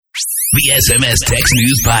The SMS Text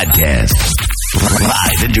News Podcast.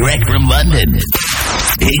 Live and direct from London,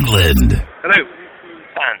 England. Hello.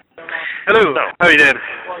 Dan. Hello. How are you doing?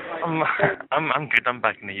 I'm good. I'm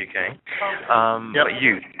back in the UK. But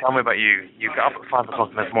you, tell me about you. You got up at 5 o'clock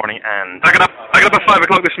this morning and... I got up at 5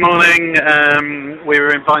 o'clock this morning. We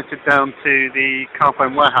were invited down to the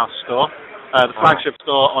Carphone Warehouse store, the flagship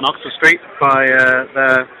store on Oxford Street by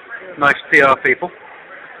the nice PR people.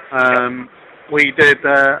 We did,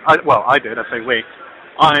 I did, I say we.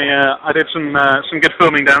 I did some good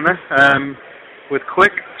filming down there with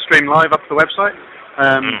Quick, streamed live up to the website.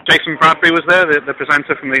 Jason Bradbury was there, the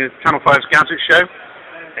presenter from the Channel 5's Gadget Show.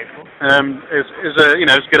 It was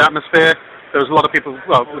a good atmosphere. There was a lot of people,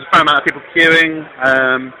 there was a fair amount of people queuing.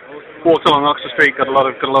 Walked along Oxford Street, got a lot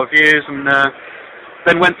of views, and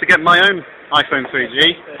then went to get my own iPhone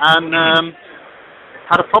 3G and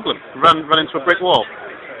had a problem, run into a brick wall.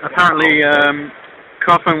 Apparently,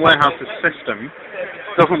 Carphone Warehouse's system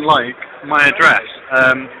doesn't like my address.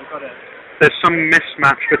 There's some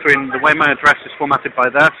mismatch between the way my address is formatted by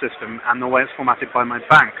their system and the way it's formatted by my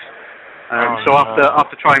bank's. So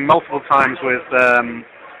after trying multiple times with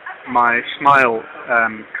my Smile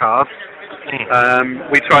card,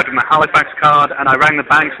 we tried with my Halifax card, and I rang the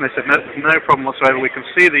banks and they said no problem whatsoever. We can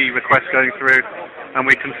see the request going through, and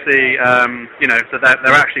we can see that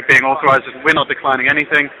they're actually being authorised. We're not declining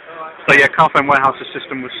anything. So yeah, Carphone Warehouse's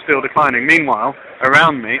system was still declining. Meanwhile,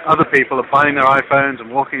 around me, other people are buying their iPhones and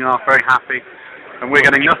walking off very happy, and we're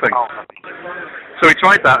getting nothing. So we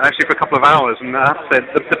tried that actually for a couple of hours, and I have to say,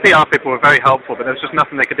 the PR people were very helpful, but there was just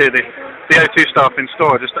nothing they could do. The O2 staff in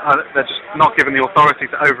store they're just not given the authority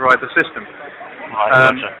to override the system.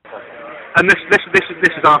 And this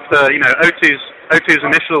is after O2's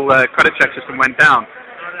initial credit check system went down,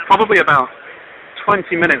 probably about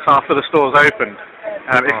 20 minutes after the stores opened,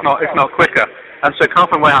 if not quicker. And so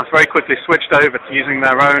Carphone Warehouse very quickly switched over to using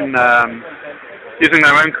their own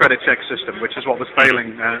credit check system, which is what was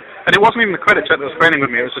failing. And it wasn't even the credit check that was failing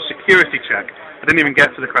with me; it was a security check. I didn't even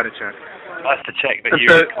get to the credit check. That's to check that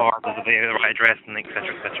your card is the right address and etc.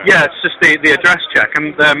 Yeah, it's just the address check.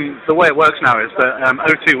 And the way it works now is that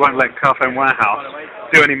O2 won't let Carphone Warehouse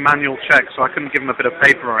do any manual checks, so I couldn't give them a bit of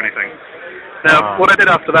paper or anything. Now, what I did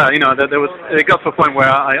after that, it got to a point where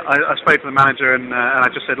I spoke to the manager and I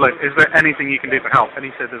just said, look, is there anything you can do for help? And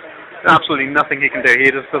he said there's absolutely nothing he can do. He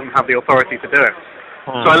just doesn't have the authority to do it.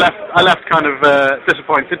 So I left kind of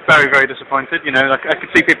disappointed, very, very disappointed. I could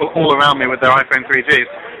see people all around me with their iPhone 3Gs.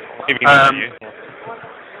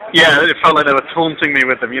 Yeah, it felt like they were taunting me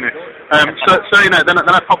with them, Then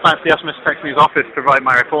I popped back to the SMS Text News office to write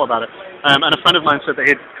my report about it. And a friend of mine said that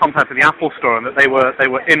he'd contacted the Apple Store and that they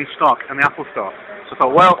were in stock in the Apple Store. So I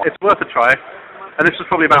thought, well, it's worth a try. And this was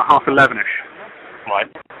probably about 11:30ish.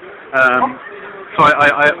 Right. So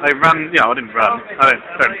I ran. I didn't run. I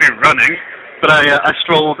don't do running, but I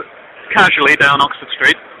strolled casually down Oxford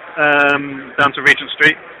Street, down to Regent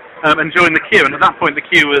Street, and joined the queue. And at that point, the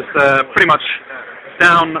queue was pretty much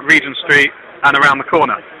down Regent Street and around the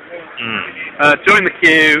corner. Joined the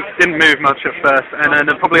queue, didn't move much at first, and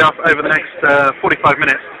then probably over the next 45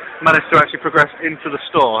 minutes, managed to actually progress into the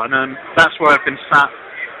store, and that's where I've been sat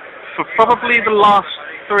for probably the last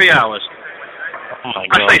 3 hours. Oh my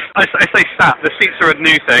God. I say sat. The seats are a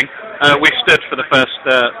new thing. We stood for the first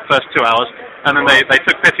 2 hours, and then they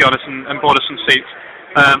took pity on us and bought us some seats.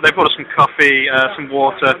 They brought us some coffee, some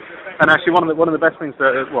water. And actually, one of the best things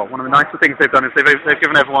one of the nicer things they've done is they've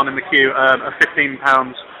given everyone in the queue a £15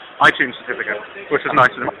 iTunes certificate, which is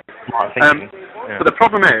nice of them. But the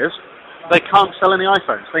problem is, they can't sell any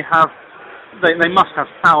iPhones. They must have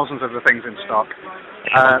thousands of the things in stock.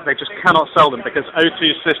 They just cannot sell them because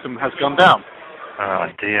O2's system has gone down. Oh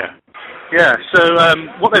dear. Yeah. So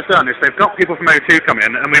what they've done is they've got people from O2 come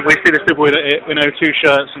in, and we see this people in O2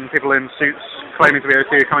 shirts and people in suits claiming to be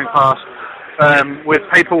O2 coming past. With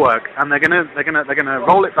paperwork, and they're gonna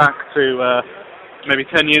roll it back to maybe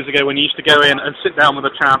 10 years ago when you used to go in and sit down with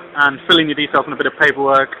a chap and fill in your details on a bit of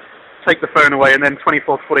paperwork, take the phone away, and then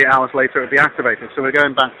 24 to 48 hours later it would be activated. So we're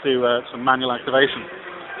going back to some manual activation.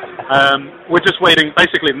 We're just waiting.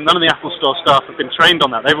 Basically, none of the Apple Store staff have been trained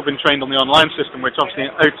on that. They've all been trained on the online system, which obviously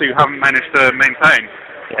O2 haven't managed to maintain.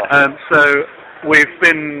 Yeah. So we've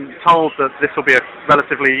been told that this will be a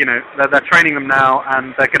relatively, they're training them now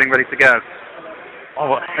and they're getting ready to go.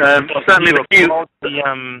 Certainly do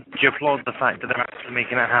you applaud the fact that they're actually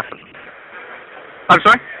making that happen? I'm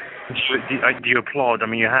sorry? Do you applaud? I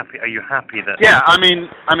mean, are you happy that? Yeah, I mean,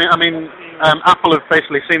 Apple have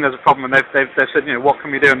basically seen there's a problem, and they've said, what can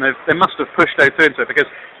we do? And they must have pushed O2 into it, because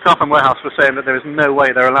Carphone Warehouse was saying that there is no way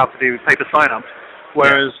they're allowed to do paper sign-ups,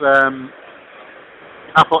 whereas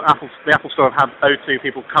the Apple Store have had O2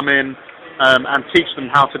 people come in and teach them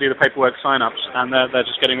how to do the paperwork sign-ups, and they're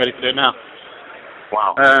just getting ready to do it now.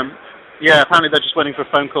 Wow. Yeah, apparently they're just waiting for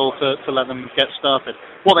a phone call to let them get started.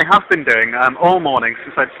 What they have been doing all morning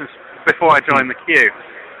since before I joined the queue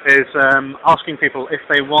is asking people if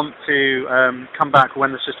they want to come back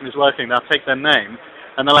when the system is working. They'll take their name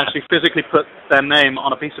and they'll actually physically put their name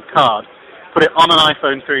on a piece of card, put it on an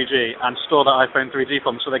iPhone 3G, and store that iPhone 3G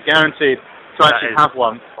for them. So they're guaranteed to actually have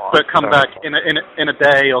one, but come back in a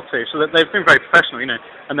day or two. So that they've been very professional,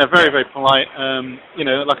 and they're very, very polite.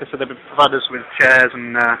 Like I said, they've been provided us with chairs,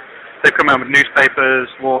 and they've come out with newspapers,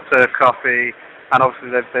 water, coffee, and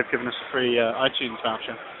obviously they've given us a free iTunes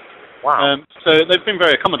voucher. Wow. So they've been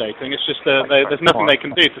very accommodating. It's just there's nothing they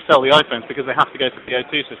can do to sell the iPhones because they have to go to the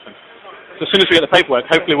O2 system. So as soon as we get the paperwork,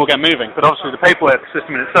 hopefully we'll get moving. But obviously the paperwork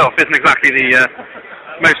system in itself isn't exactly the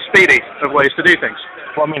most speedy of ways to do things.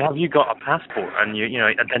 Well, I mean, have you got a passport and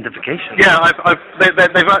identification? Yeah,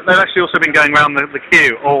 they've actually also been going around the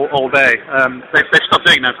queue all day. They've stopped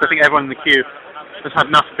doing that because I think everyone in the queue has had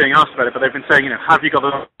enough of being asked about it. But they've been saying, have you got the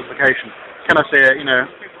identification? Can I see it?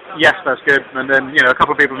 Yes, that's good. And then a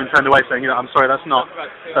couple of people have been turned away saying, I'm sorry, that's not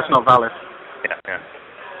valid. Yeah.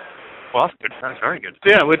 Well, that's good. That's very good.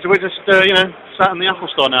 So, yeah, we're just sat in the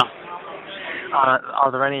Apple Store now.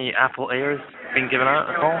 Are there any Apple Airs being given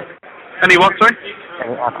out at all? Any what, sorry?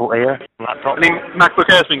 Any Apple Air laptop? Any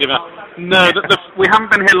MacBook Airs being given out? No, we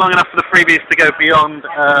haven't been here long enough for the freebies to go beyond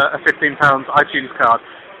a £15 iTunes card.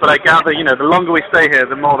 But I gather, the longer we stay here,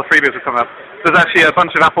 the more the freebies will come up. There's actually a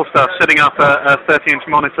bunch of Apple stuff sitting up a 30-inch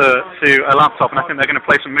monitor to a laptop, and I think they're going to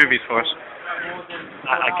play some movies for us.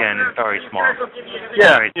 Again, very smart.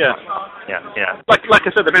 Yeah. Like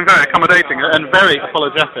I said, they've been very accommodating and very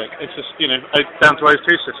apologetic. It's just, down to O2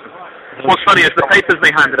 system. What's funny is the papers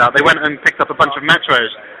they handed out, they went and picked up a bunch of Metros.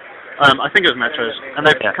 I think it was Metros. And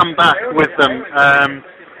they've come back with them.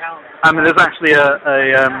 And there's actually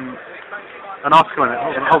an article in it.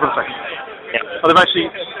 Hold on a second. Yeah. Oh,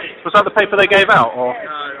 was that the paper they gave out? Or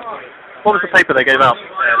what was the paper they gave out?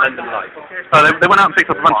 London Lights. Oh, they went out and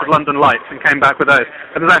picked up a bunch of London Lights and came back with those.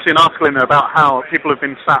 And there's actually an article in there about how people have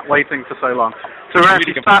been sat waiting for so long. So we're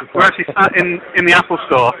actually sat in the Apple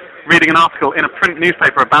Store reading an article in a print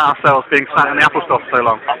newspaper about ourselves being sat in the Apple Store for so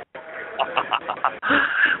long.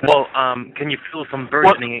 Well, can you feel some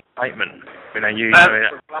burgeoning excitement? There's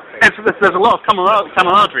a lot of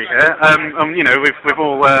camaraderie here. We've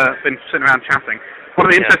all been sitting around chatting. One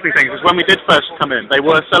of the interesting things is when we did first come in, they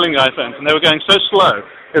were selling the iPhones and they were going so slow.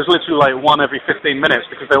 It was literally like one every 15 minutes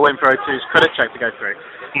because they were waiting for O2's credit check to go through.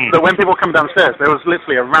 So when people come downstairs, there was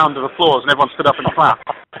literally a round of applause and everyone stood up and clapped.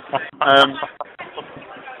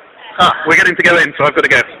 We're getting to go in, so I've got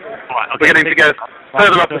to go. Right, okay. We're getting to go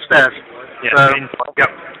further up the stairs. Yeah. So, yep.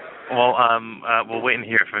 Well, we'll wait and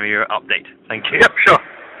hear from your update. Thank you. Yep, sure.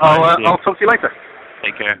 I'll talk to you later.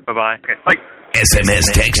 Take care. Bye-bye. Okay, bye. SMS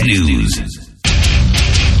Text News.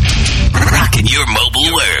 Rocking your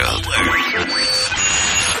mobile world.